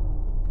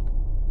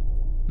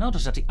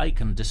 Notice that the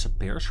icon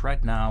disappears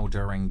right now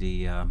during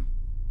the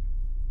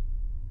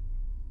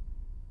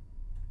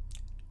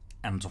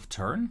end of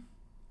turn.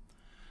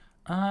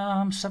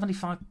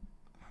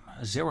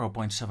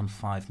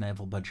 0.75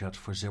 naval budget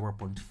for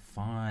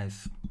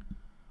 0.5.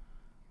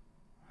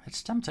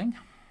 It's tempting.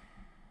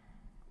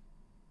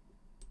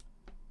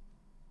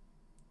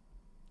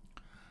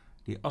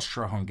 The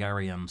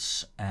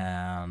Austro-Hungarians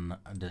and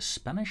the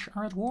Spanish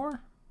are at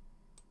war.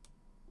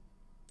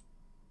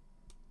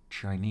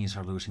 Chinese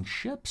are losing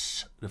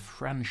ships. The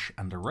French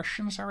and the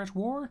Russians are at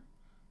war.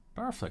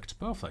 Perfect,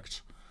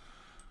 perfect.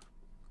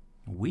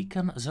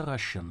 Weaken the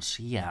Russians.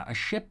 Yeah, a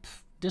ship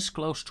this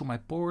close to my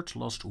port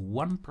lost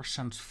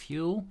 1%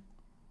 fuel.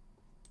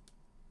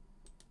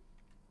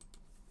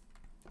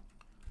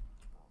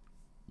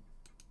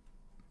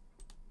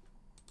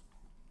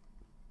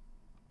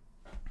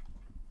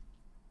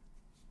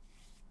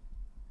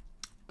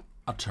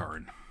 A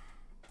turn.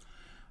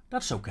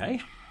 That's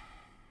okay.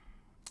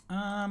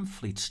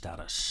 Fleet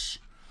status.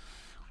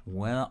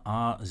 Where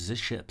are the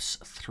ships?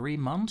 3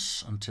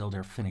 months until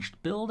they're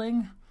finished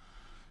building,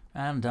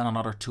 and then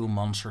another 2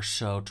 months or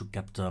so to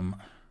get them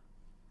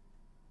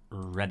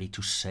ready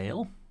to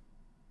sail.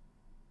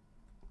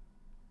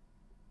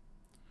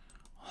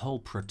 Hull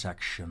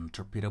protection,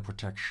 torpedo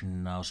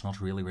protection, no, it's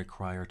not really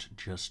required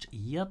just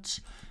yet.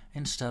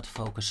 Instead,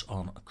 focus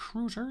on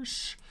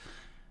cruisers.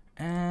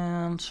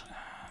 And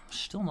I'm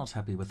still not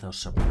happy with those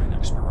submarine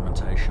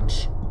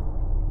experimentations.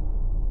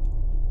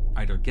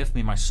 Either give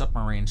me my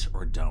submarines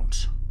or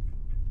don't.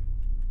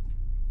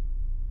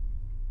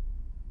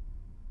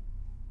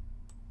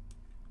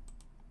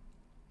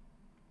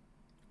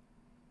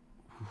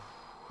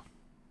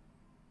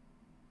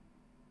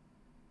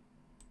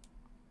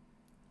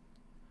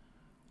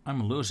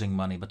 I'm losing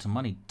money, but the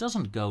money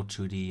doesn't go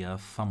to the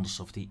funds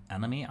of the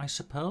enemy, I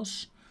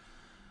suppose.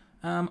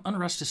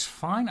 Unrest is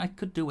fine. I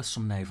could do with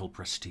some naval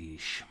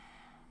prestige.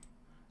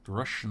 The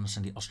Russians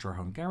and the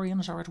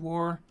Austro-Hungarians are at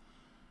war.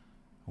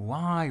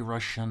 Why,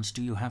 Russians,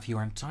 do you have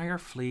your entire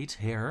fleet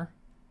here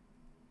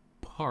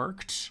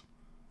parked?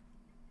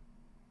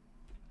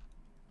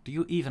 Do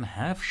you even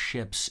have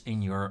ships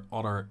in your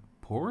other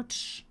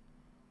ports?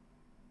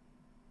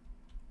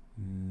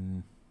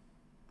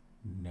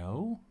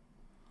 No.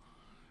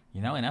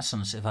 You know, in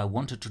essence, if I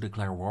wanted to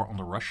declare war on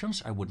the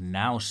Russians, I would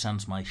now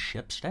send my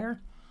ships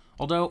there.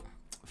 Although,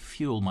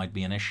 fuel might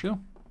be an issue.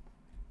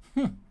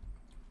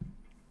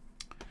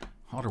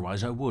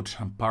 Otherwise I would,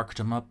 and park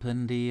them up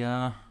in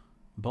the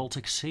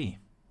Baltic Sea.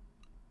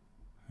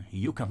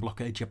 You can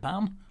blockade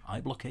Japan,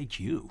 I blockade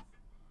you.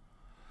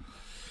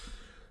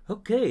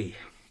 Okay.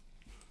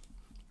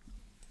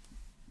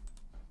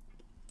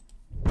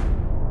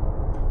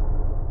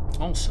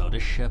 Also,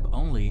 this ship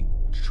only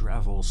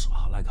travels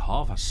like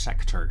half a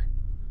sector,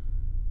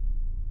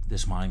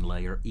 this mine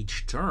layer,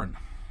 each turn.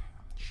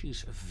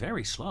 She's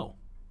very slow.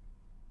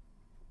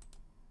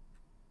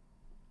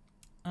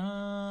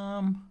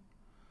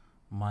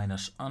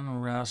 Minus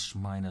unrest,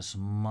 minus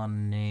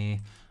money.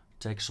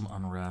 Take some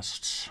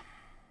unrests.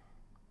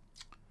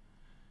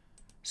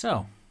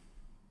 So,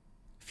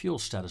 fuel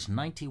status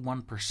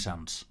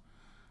 91%.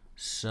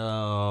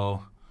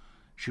 So,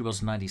 she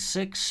was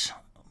 96,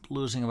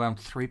 losing around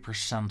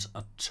 3%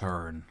 a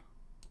turn.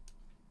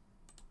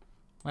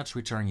 Let's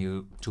return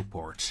you to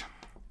port.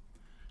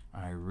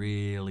 I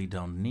really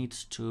don't need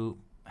to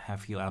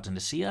have you out in the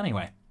sea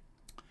anyway.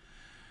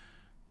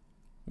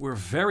 We're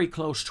very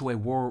close to a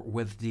war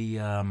with the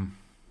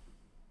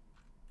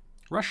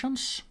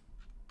Russians.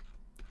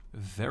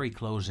 Very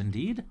close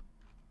indeed.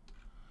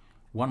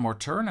 One more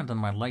turn and then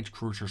my light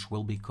cruisers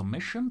will be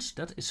commissioned.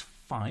 That is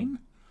fine.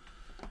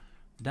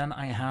 Then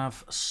I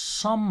have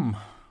some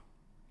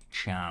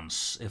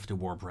chance if the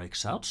war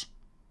breaks out.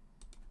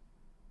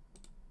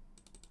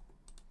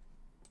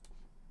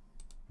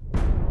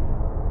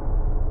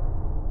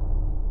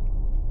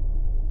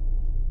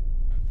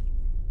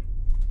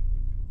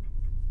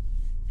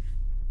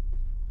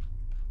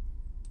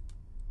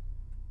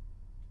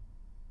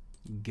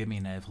 Give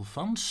me naval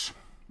funds.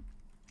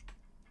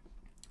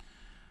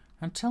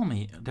 And tell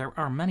me, there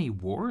are many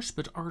wars,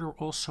 but are there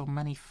also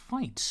many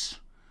fights?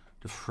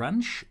 The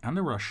French and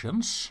the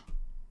Russians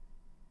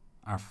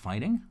are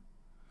fighting.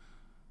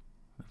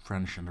 The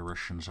French and the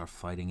Russians are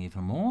fighting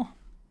even more.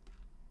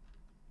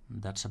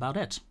 That's about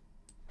it.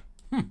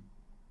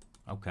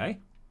 Okay.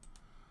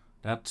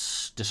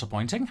 That's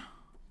disappointing.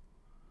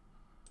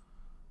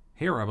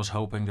 Here I was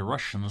hoping the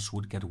Russians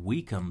would get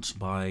weakened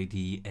by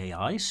the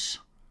AIs,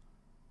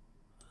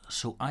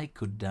 so I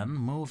could then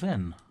move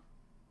in.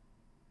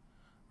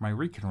 My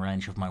recon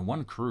range of my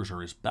one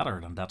cruiser is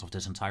better than that of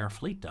this entire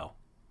fleet, though.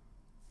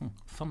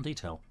 Fun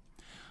detail.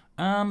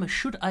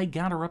 Should I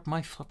gather up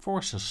my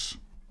forces?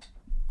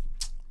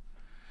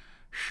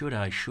 Should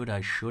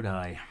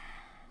I?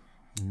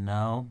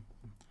 No.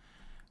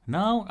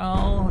 No,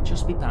 I'll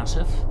just be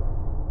passive.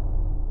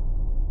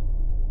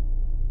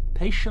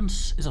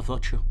 Patience is a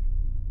virtue.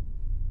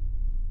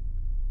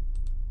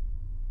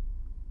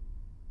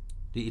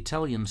 The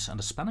Italians and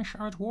the Spanish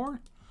are at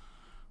war.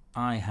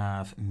 I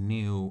have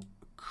new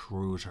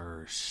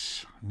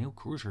cruisers. New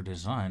cruiser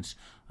designs.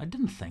 I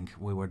didn't think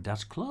we were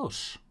that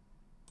close.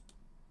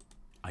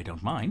 I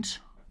don't mind.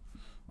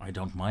 I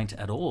don't mind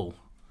at all.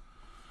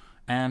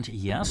 And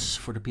yes,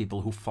 for the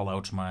people who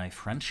followed my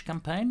French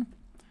campaign,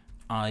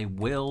 I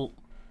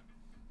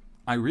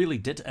really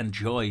did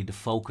enjoy the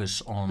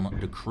focus on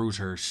the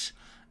cruisers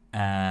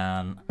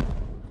and,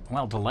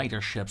 well, the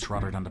lighter ships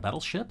rather than the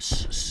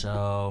battleships.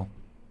 So,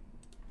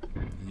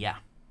 yeah.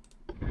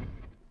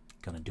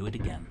 Gonna do it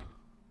again.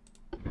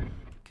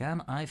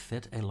 Can I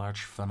fit a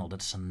large funnel?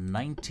 That's a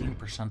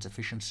 19%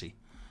 efficiency.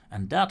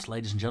 And that,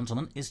 ladies and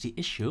gentlemen, is the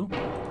issue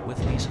with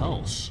these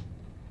hulls.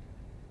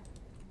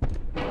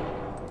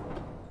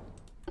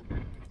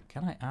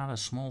 Can I add a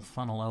small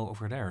funnel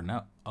over there?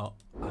 No. Oh,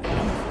 I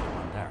can fit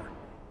one there.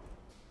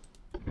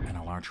 And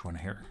a large one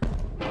here.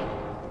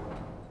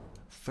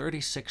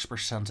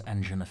 36%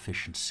 engine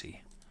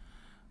efficiency.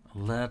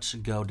 Let's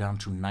go down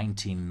to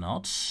 19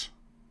 knots.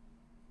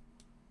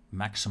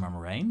 Maximum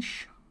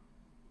range.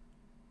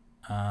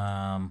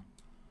 Not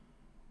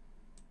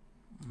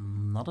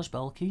as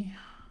bulky.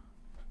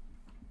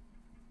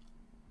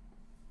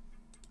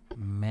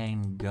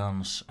 Main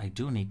guns. I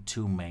do need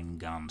 2 main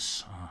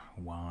guns.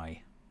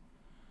 Why?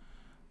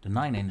 The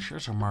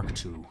 9-inchers are Mark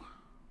II.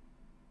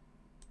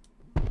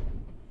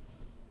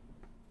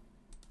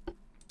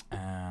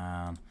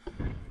 And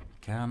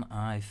can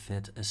I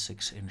fit a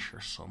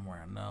 6-incher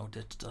somewhere? No,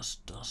 that does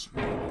not.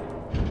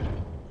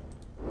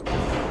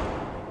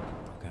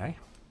 Okay.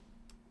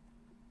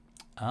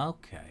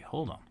 Okay,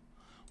 hold on.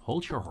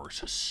 Hold your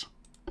horses.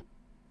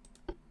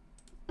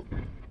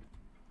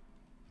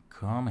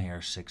 Come here,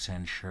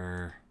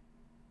 6-incher.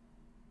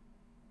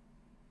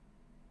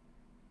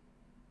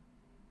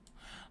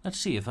 Let's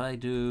see if I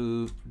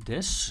do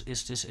this.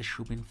 Is this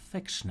issue been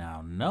fixed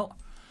now? No.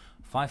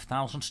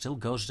 5,000 still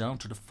goes down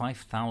to the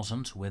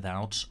 5,000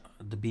 without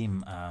the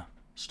beam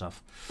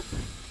stuff.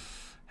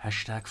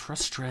 Hashtag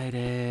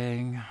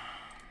frustrating.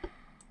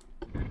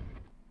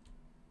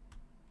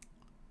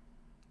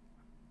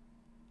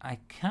 I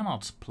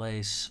cannot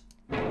place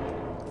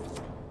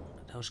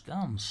those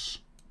guns.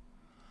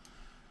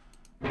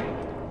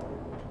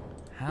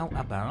 How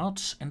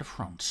about in the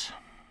front?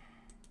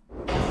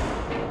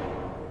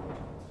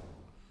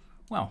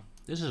 Well,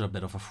 this is a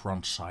bit of a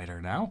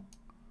front-sider now.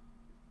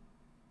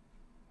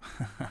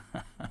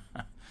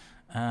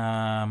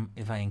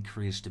 If I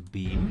increase the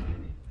beam.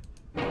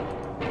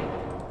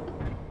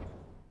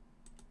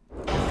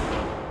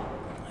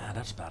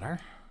 That's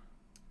better.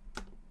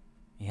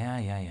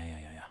 Yeah.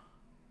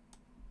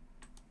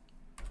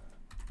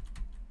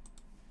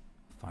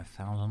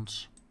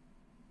 5,000.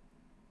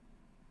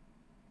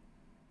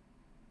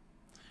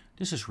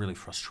 This is really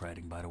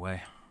frustrating, by the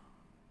way.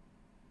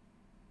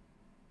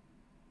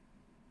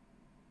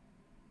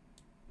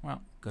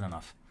 Well, good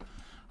enough.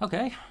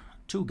 Okay,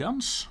 2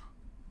 guns.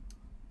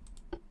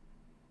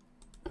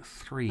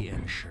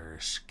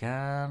 3-inchers.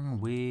 Can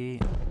we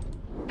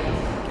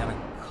get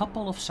a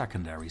couple of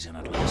secondaries in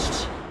at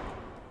least?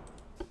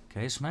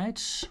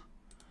 Casemates.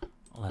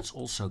 Let's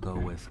also go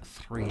with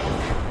 3-inch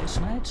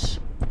casemates.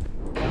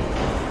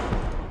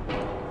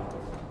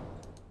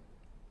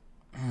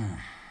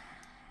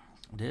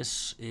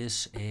 This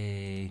is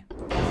a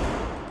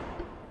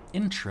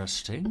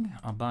interesting,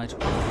 albeit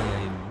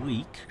probably a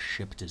weak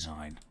ship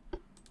design.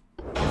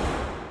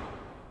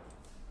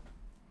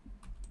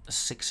 A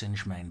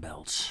 6-inch main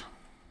belt.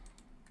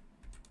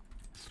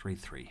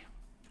 3-3.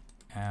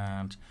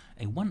 And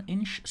a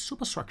 1-inch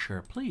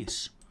superstructure,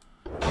 please.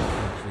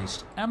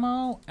 Increased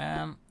ammo,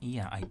 and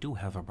yeah, I do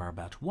have a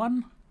Barbette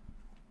 1.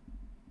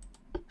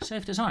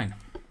 Safe design.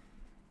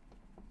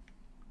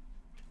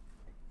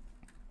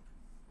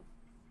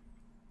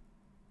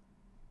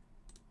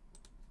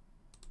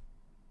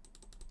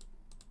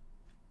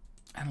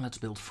 And let's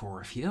build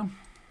 4 of you.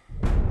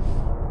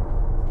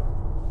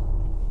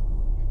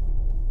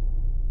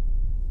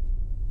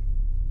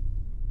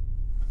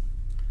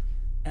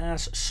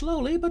 As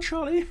slowly but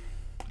surely,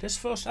 this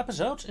first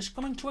episode is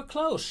coming to a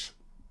close.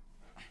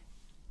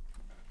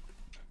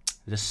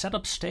 The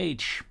setup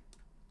stage.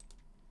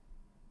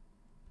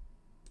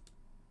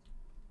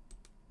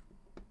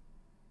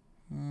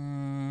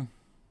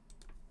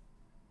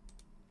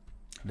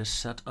 The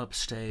setup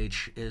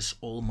stage is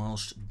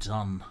almost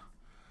done.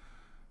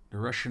 The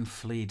Russian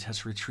fleet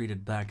has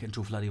retreated back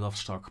into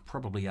Vladivostok,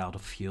 probably out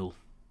of fuel.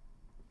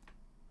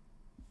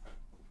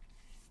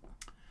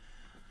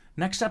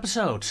 Next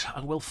episode,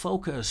 I will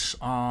focus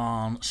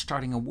on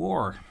starting a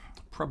war,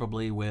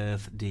 probably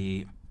with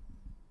the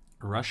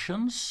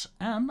Russians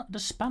and the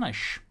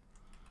Spanish.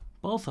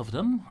 Both of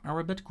them are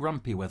a bit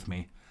grumpy with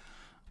me.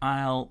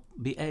 I'll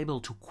be able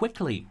to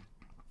quickly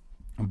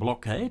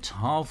blockade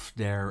half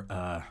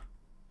the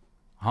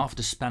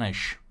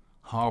Spanish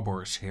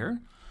harbors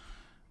here.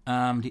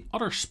 The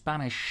other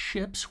Spanish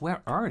ships,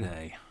 where are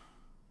they?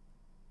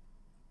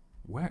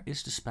 Where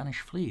is the Spanish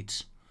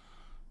fleet?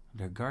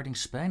 They're guarding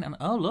Spain, and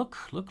oh,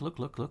 look.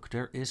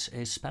 There is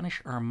a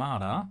Spanish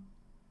armada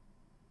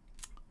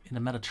in the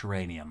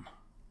Mediterranean.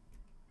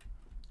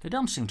 They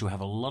don't seem to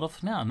have a lot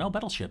of, no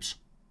battleships.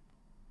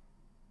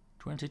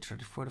 20,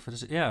 30, 40,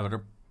 50, yeah,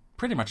 they're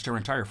pretty much their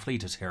entire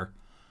fleet is here.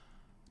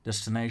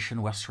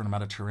 Destination Western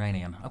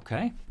Mediterranean.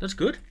 Okay, that's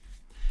good.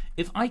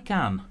 If I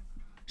can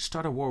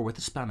start a war with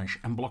the Spanish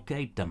and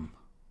blockade them,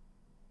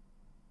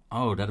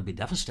 oh, that'd be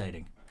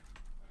devastating.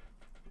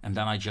 And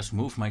then I just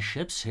move my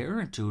ships here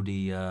into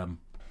the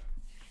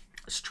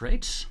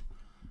straits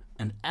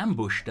and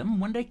ambush them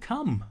when they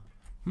come.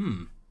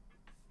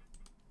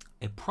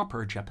 A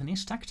proper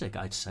Japanese tactic,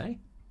 I'd say.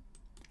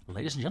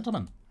 Ladies and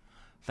gentlemen,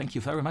 thank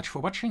you very much for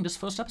watching this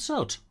first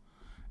episode.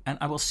 And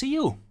I will see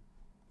you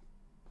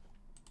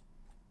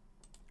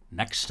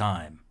next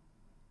time.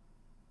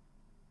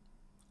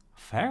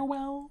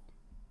 Farewell.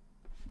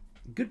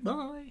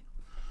 Goodbye.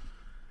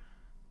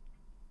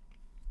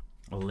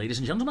 Ladies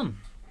and gentlemen,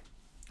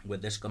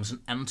 with this comes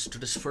an end to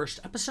this first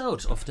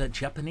episode of the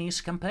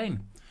Japanese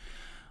campaign.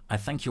 I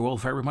thank you all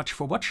very much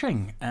for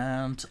watching,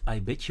 and I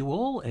bid you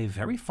all a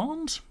very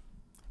fond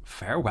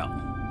farewell.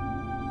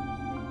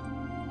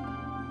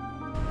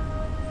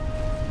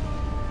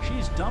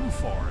 She's done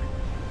for.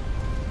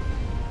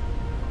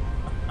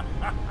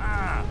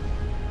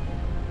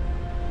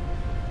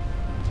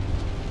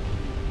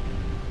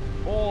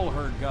 All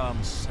her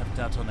guns have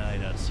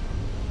detonated.